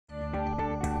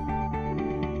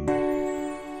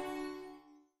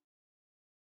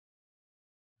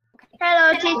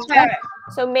teacher.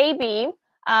 So maybe,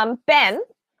 Ben,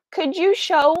 could you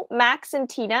show Max and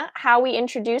Tina how we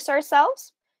introduce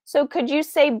ourselves? So could you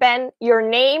say, Ben, your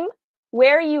name,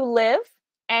 where you live,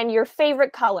 and your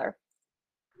favorite color?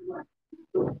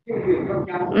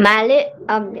 My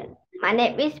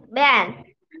name is Ben.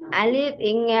 I live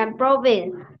in a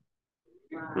province.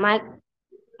 My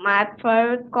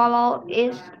favorite color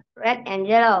is red and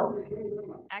yellow.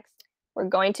 We're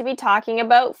going to be talking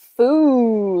about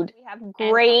food. We have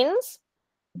grains,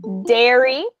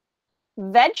 dairy,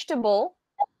 vegetable,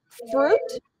 fruit,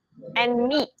 and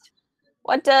meat.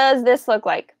 What does this look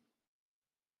like?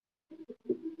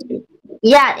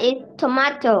 Yeah, it's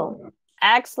tomato.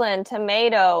 Excellent.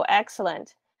 Tomato.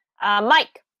 Excellent.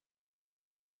 Mike.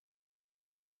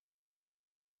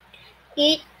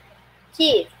 It's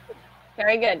cheese.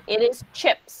 Very good. It is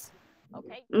chips.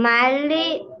 Okay.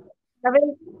 My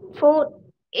favorite food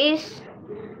is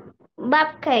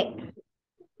cupcake.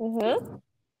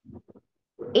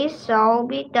 It's so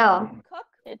bitter.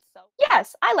 Cook.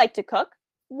 Yes, I like to cook.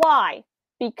 Why?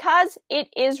 Because it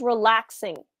is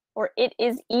relaxing or it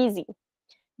is easy.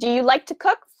 Do you like to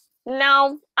cook?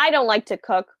 No, I don't like to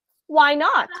cook. Why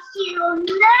not?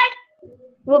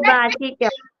 Goodbye, teacher.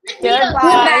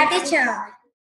 Goodbye. Teacher.